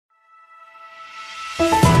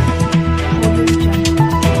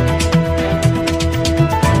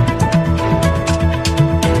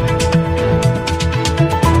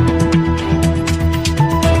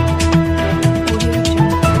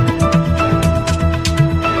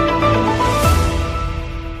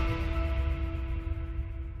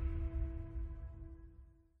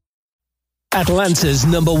Atlanta's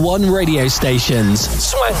 #1 radio stations,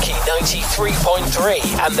 Swanky 93.3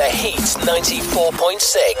 and The Heat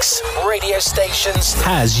 94.6 radio stations,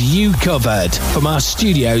 has you covered. From our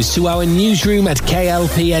studios to our newsroom at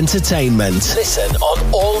KLP Entertainment. Listen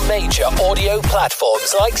on all major audio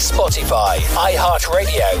platforms like Spotify,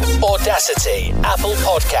 iHeartRadio, Audacity, Apple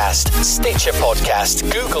Podcast, Stitcher Podcast,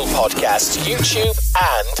 Google Podcast, YouTube,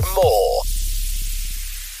 and more.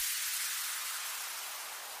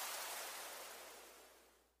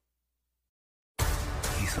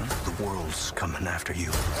 Ethan, the world's coming after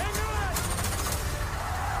you.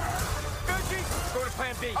 Go to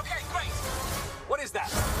plan B. Okay, great. What is that?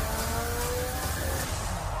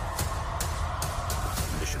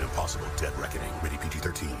 Mission Impossible Dead Reckoning, rated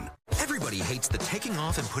PG-13. Everybody hates the taking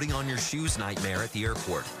off and putting on your shoes nightmare at the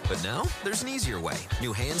airport. But now, there's an easier way.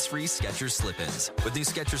 New hands-free Skechers slip-ins. With new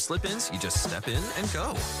Skechers slip-ins, you just step in and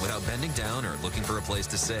go without bending down or looking for a place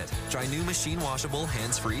to sit. Try new machine-washable,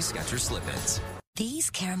 hands-free Skechers slip-ins. These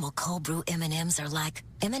caramel cold brew M&Ms are like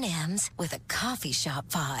M&Ms with a coffee shop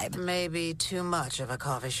vibe. Maybe too much of a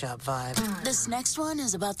coffee shop vibe. This next one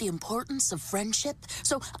is about the importance of friendship,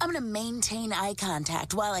 so I'm going to maintain eye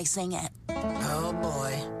contact while I sing it. Oh,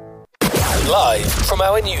 boy. Live from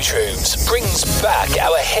our newsrooms brings back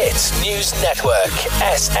our hit news network,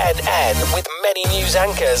 SNN, with many news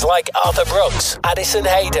anchors like Arthur Brooks, Addison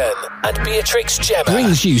Hayden, and Beatrix Gemma.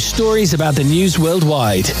 Brings you stories about the news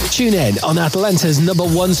worldwide. Tune in on Atlanta's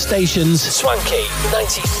 #1 stations, Swanky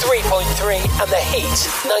 93.3 and The Heat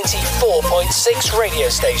 94.6 radio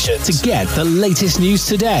stations. To get the latest news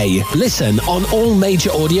today, listen on all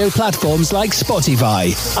major audio platforms like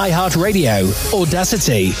Spotify, iHeartRadio,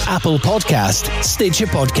 Audacity, Apple Podcast, Stitcher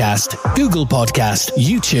Podcast, Google Podcast,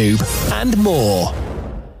 YouTube, and more.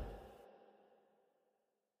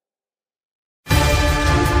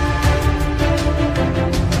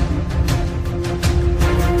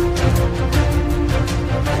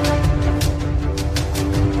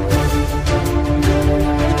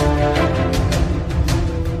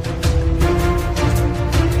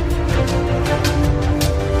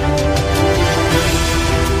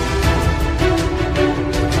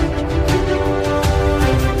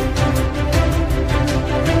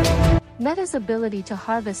 Meta's ability to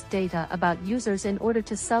harvest data about users in order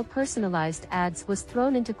to sell personalized ads was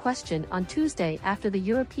thrown into question on Tuesday after the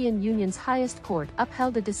European Union's highest court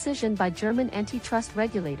upheld a decision by German antitrust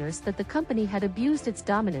regulators that the company had abused its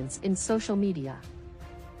dominance in social media.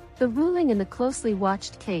 The ruling in the closely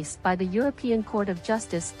watched case by the European Court of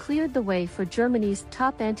Justice cleared the way for Germany's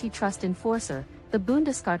top antitrust enforcer, the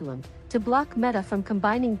Bundeskartellamt, to block Meta from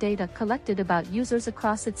combining data collected about users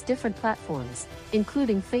across its different platforms,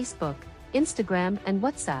 including Facebook, Instagram, and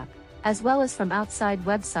WhatsApp, as well as from outside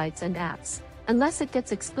websites and apps, unless it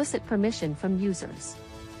gets explicit permission from users.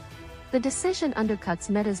 The decision undercuts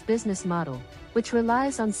Meta's business model, which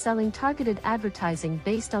relies on selling targeted advertising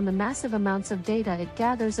based on the massive amounts of data it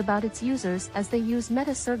gathers about its users as they use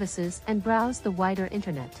Meta services and browse the wider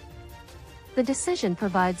internet. The decision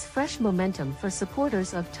provides fresh momentum for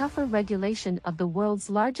supporters of tougher regulation of the world's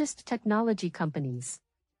largest technology companies.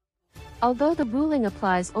 Although the ruling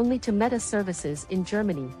applies only to Meta services in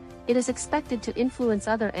Germany, it is expected to influence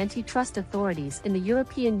other antitrust authorities in the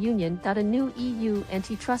European Union. A new EU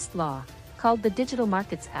antitrust law, called the Digital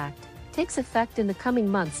Markets Act, takes effect in the coming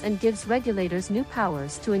months and gives regulators new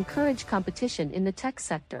powers to encourage competition in the tech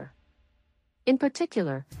sector. In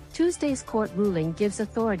particular, Tuesday's court ruling gives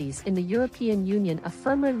authorities in the European Union a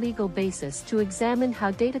firmer legal basis to examine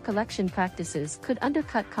how data collection practices could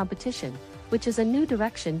undercut competition, which is a new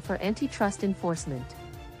direction for antitrust enforcement.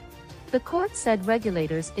 The court said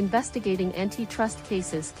regulators investigating antitrust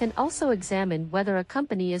cases can also examine whether a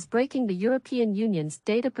company is breaking the European Union's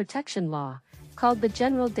data protection law, called the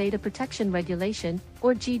General Data Protection Regulation,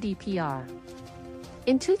 or GDPR.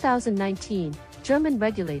 In 2019, German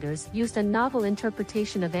regulators used a novel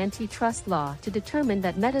interpretation of antitrust law to determine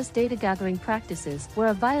that Meta's data gathering practices were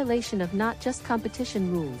a violation of not just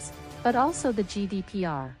competition rules, but also the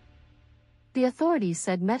GDPR. The authorities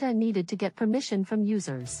said Meta needed to get permission from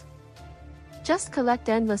users. Just collect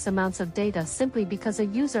endless amounts of data simply because a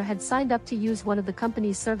user had signed up to use one of the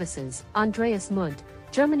company's services. Andreas Mundt,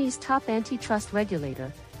 Germany's top antitrust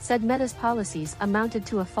regulator, said Meta's policies amounted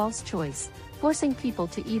to a false choice, forcing people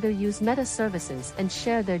to either use Meta services and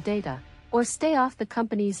share their data, or stay off the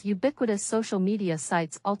company's ubiquitous social media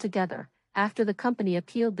sites altogether. After the company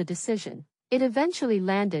appealed the decision, it eventually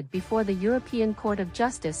landed before the European Court of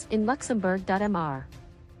Justice in Luxembourg. Mr.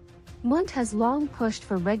 Mundt has long pushed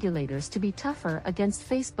for regulators to be tougher against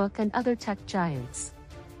Facebook and other tech giants.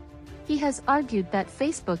 He has argued that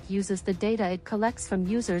Facebook uses the data it collects from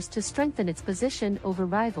users to strengthen its position over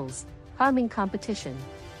rivals, harming competition.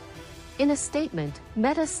 In a statement,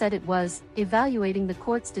 Meta said it was evaluating the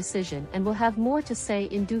court's decision and will have more to say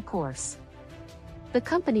in due course. The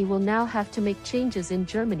company will now have to make changes in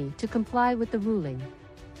Germany to comply with the ruling.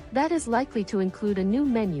 That is likely to include a new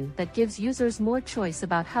menu that gives users more choice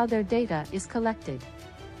about how their data is collected.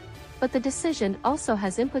 But the decision also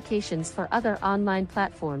has implications for other online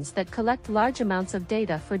platforms that collect large amounts of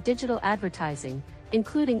data for digital advertising,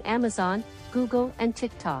 including Amazon, Google, and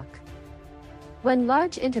TikTok. When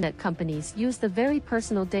large internet companies use the very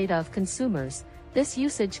personal data of consumers, this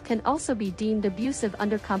usage can also be deemed abusive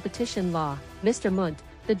under competition law, Mr. Mundt,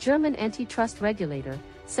 the German antitrust regulator,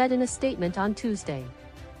 said in a statement on Tuesday.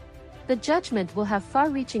 The judgment will have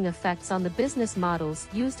far-reaching effects on the business models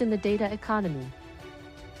used in the data economy.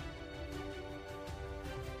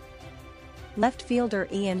 Left fielder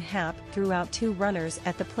Ian Happ threw out 2 runners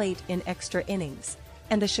at the plate in extra innings,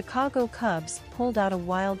 and the Chicago Cubs pulled out a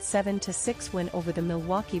wild 7-6 win over the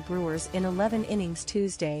Milwaukee Brewers in 11 innings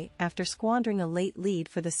Tuesday after squandering a late lead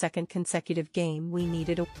for the second consecutive game. We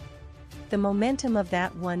needed a... The momentum of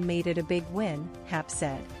that one made it a big win, Happ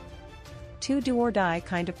said. 2 do-or-die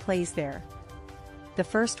kind of plays there. The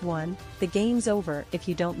first one, the game's over if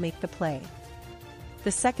you don't make the play.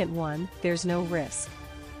 The second one, there's no risk.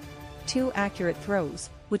 2 accurate throws,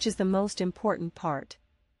 which is the most important part.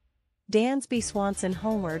 Dansby Swanson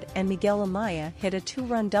homered and Miguel Amaya hit a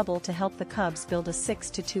 2-run double to help the Cubs build a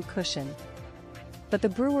 6-2 cushion. But the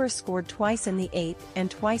Brewers scored twice in the 8th and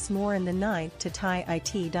twice more in the 9th to tie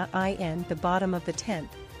it. The bottom of the 10th,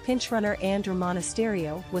 pinch runner Andrew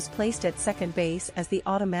Monasterio was placed at second base as the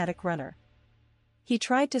automatic runner. He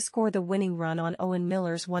tried to score the winning run on Owen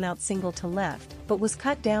Miller's one-out single to left, but was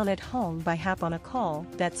cut down at home by Happ on a call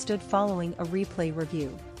that stood following a replay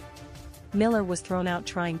review. Miller was thrown out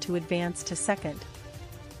trying to advance to second.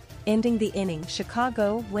 Ending the inning,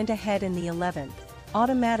 Chicago went ahead in the 11th.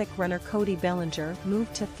 Automatic runner Cody Bellinger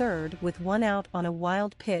moved to third with 1 out on a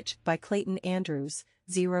wild pitch by Clayton Andrews,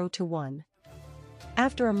 0-1.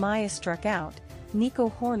 After Amaya struck out, Nico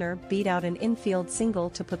Horner beat out an infield single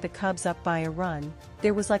to put the Cubs up by a run.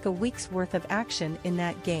 There was like a week's worth of action in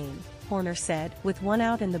that game, Horner said. With 1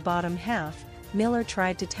 out in the bottom half, Miller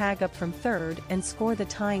tried to tag up from third and score the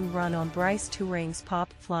tying run on Bryce Turang's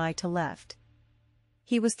pop fly to left.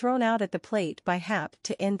 He was thrown out at the plate by Happ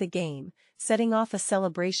to end the game, setting off a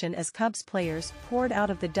celebration as Cubs players poured out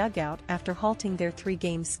of the dugout after halting their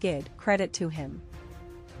 3-game skid. Credit to him.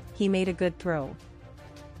 He made a good throw.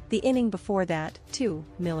 The inning before that, too,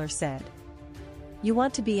 Miller said. You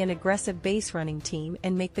want to be an aggressive base-running team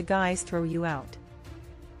and make the guys throw you out.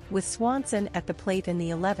 With Swanson at the plate in the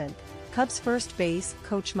 11th, Cubs first base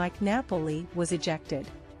coach Mike Napoli was ejected.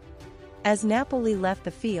 As Napoli left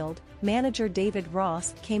the field, manager David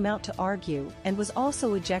Ross came out to argue and was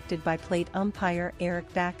also ejected by plate umpire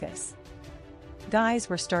Eric Backus. Guys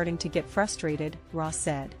were starting to get frustrated, Ross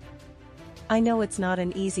said. I know it's not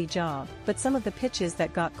an easy job, but some of the pitches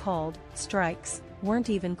that got called strikes weren't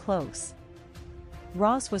even close.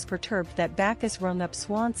 Ross was perturbed that Backus rung up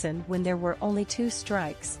Swanson when there were only 2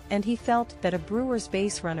 strikes, and he felt that a Brewers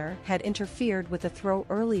base runner had interfered with a throw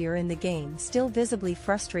earlier in the game. Still visibly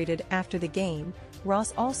frustrated after the game,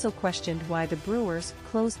 Ross also questioned why the Brewers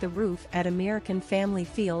closed the roof at American Family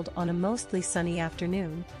Field on a mostly sunny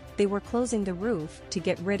afternoon. They were closing the roof to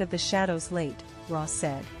get rid of the shadows late, Ross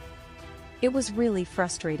said. It was really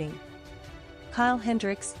frustrating. Kyle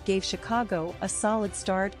Hendricks gave Chicago a solid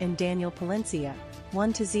start and Daniel Palencia,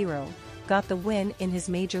 1-0, got the win in his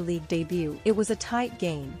major league debut. It was a tight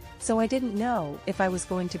game, so I didn't know if I was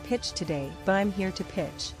going to pitch today, but I'm here to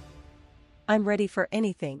pitch. I'm ready for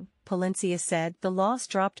anything, Palencia said. The loss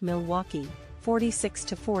dropped Milwaukee,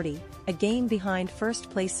 46-40, a game behind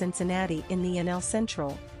first-place Cincinnati in the NL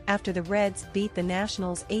Central, after the Reds beat the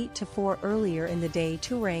Nationals 8-4 earlier in the day.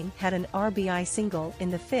 Turang had an RBI single in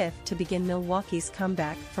the 5th to begin Milwaukee's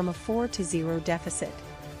comeback from a 4-0 deficit.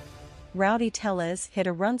 Rowdy Tellez hit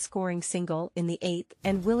a run-scoring single in the 8th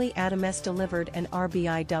and Willie Adames delivered an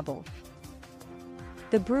RBI double.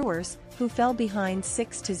 The Brewers, who fell behind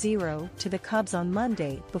 6-0 to the Cubs on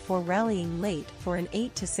Monday before rallying late for an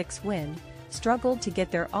 8-6 win, struggled to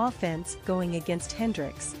get their offense going against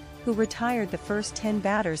Hendricks, who retired the first 10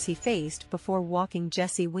 batters he faced before walking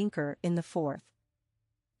Jesse Winker in the 4th.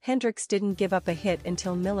 Hendricks didn't give up a hit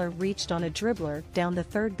until Miller reached on a dribbler down the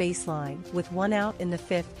third baseline. With 1 out in the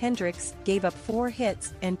 5th, Hendricks gave up 4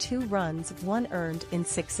 hits and 2 runs, 1 earned in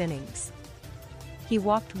 6 innings. He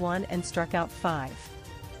walked 1 and struck out 5.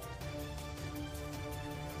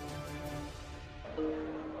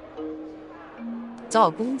 找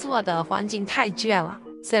工作的环境太卷了。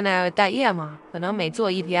现在待业嘛，可能每做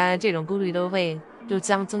一天，这种顾虑都会就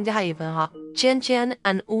增加一分哈。Jian Jian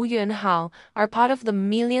and Wu Yunhao are part of the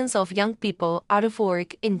millions of young people out of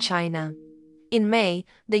work in China. In May,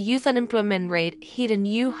 the youth unemployment rate hit a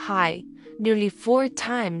new high, nearly 4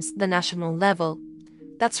 times the national level.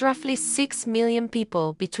 That's roughly 6 million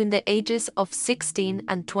people between the ages of 16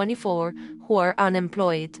 and 24 who are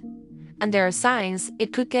unemployed. And there are signs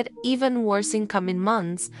it could get even worse in coming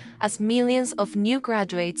months as millions of new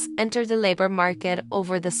graduates enter the labor market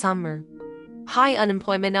over the summer. High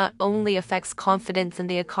unemployment not only affects confidence in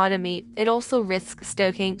the economy, it also risks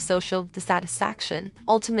stoking social dissatisfaction.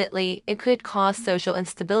 Ultimately, it could cause social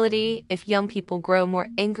instability if young people grow more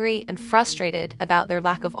angry and frustrated about their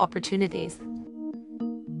lack of opportunities.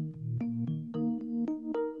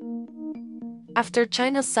 After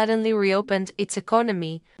China suddenly reopened its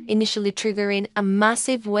economy, initially triggering a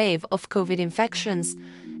massive wave of COVID infections,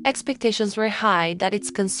 expectations were high that its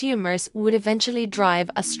consumers would eventually drive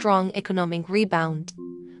a strong economic rebound.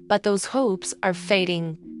 But those hopes are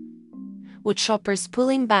fading, with shoppers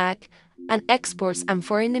pulling back and exports and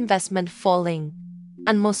foreign investment falling.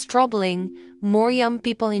 And most troubling, more young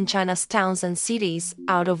people in China's towns and cities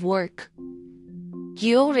out of work.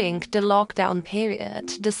 During the lockdown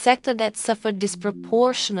period, the sector that suffered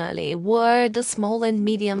disproportionately were the small and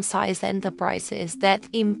medium-sized enterprises that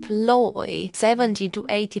employ 70 to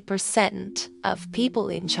 80% of people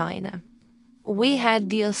in China. We had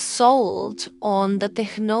the assault on the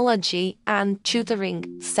technology and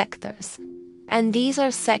tutoring sectors. And these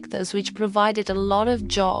are sectors which provided a lot of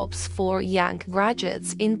jobs for young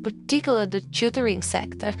graduates, in particular the tutoring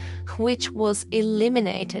sector, which was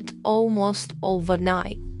eliminated almost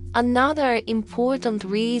overnight. Another important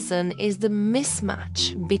reason is the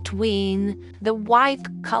mismatch between the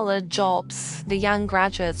white-collar jobs the young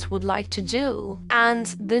graduates would like to do and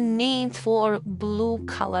the need for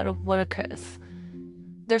blue-collar workers.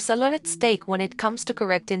 There's a lot at stake when it comes to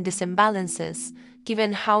correcting these imbalances,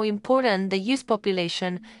 given how important the youth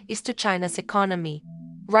population is to China's economy.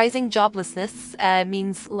 Rising joblessness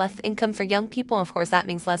means less income for young people. Of course, that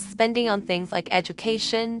means less spending on things like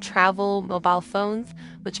education, travel, mobile phones,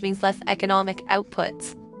 which means less economic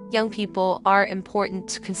output. Young people are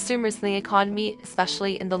important consumers in the economy,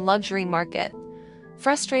 especially in the luxury market.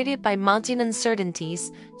 Frustrated by mounting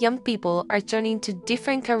uncertainties, young people are turning to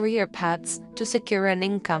different career paths to secure an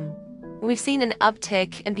income. We've seen an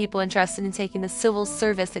uptick in people interested in taking the civil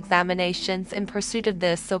service examinations in pursuit of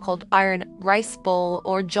this so-called iron rice bowl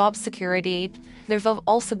or job security. There have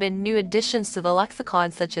also been new additions to the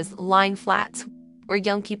lexicon, such as lying flat, where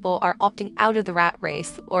young people are opting out of the rat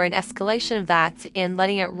race, or an escalation of that in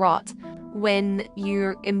letting it rot, when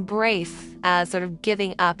you embrace sort of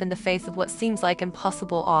giving up in the face of what seems like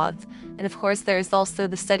impossible odds. And of course, there's also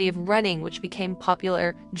the study of running, which became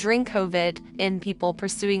popular during COVID in people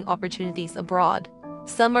pursuing opportunities abroad.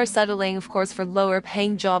 Some are settling, of course, for lower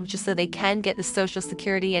paying jobs just so they can get the social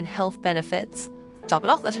security and health benefits. 找不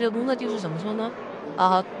到合适的工作就是怎么说呢？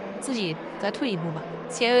自己再退一步吧，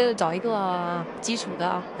先找一个基础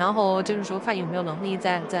的，然后就是说看有没有能力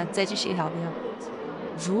再去协调一下。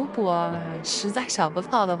如果实在找不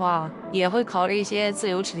到的话，也会考虑一些自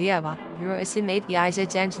由职业吧，比如说新媒体啊、一些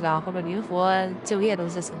兼职啊，或者灵活就业都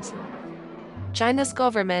是形式。China's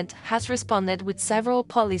government has responded with several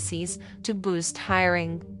policies to boost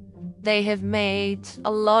hiring. They have made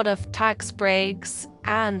a lot of tax breaks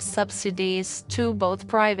and subsidies to both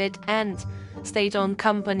private and state-owned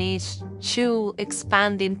companies to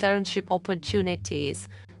expand internship opportunities.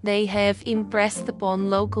 They have impressed upon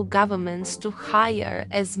local governments to hire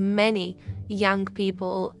as many young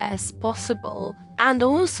people as possible. And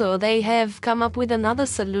also they have come up with another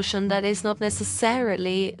solution that is not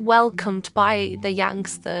necessarily welcomed by the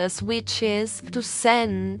youngsters, which is to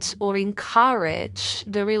send or encourage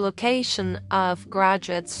the relocation of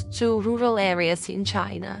graduates to rural areas in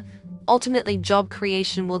China. Ultimately, job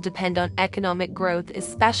creation will depend on economic growth,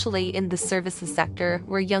 especially in the services sector,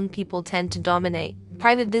 where young people tend to dominate.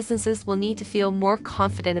 Private businesses will need to feel more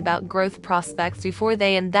confident about growth prospects before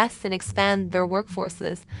they invest and expand their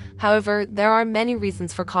workforces. However, there are many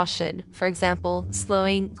reasons for caution. For example,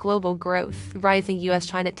 slowing global growth, rising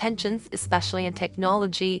US-China tensions, especially in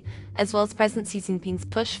technology, as well as President Xi Jinping's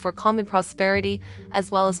push for common prosperity, as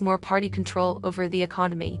well as more party control over the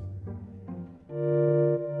economy.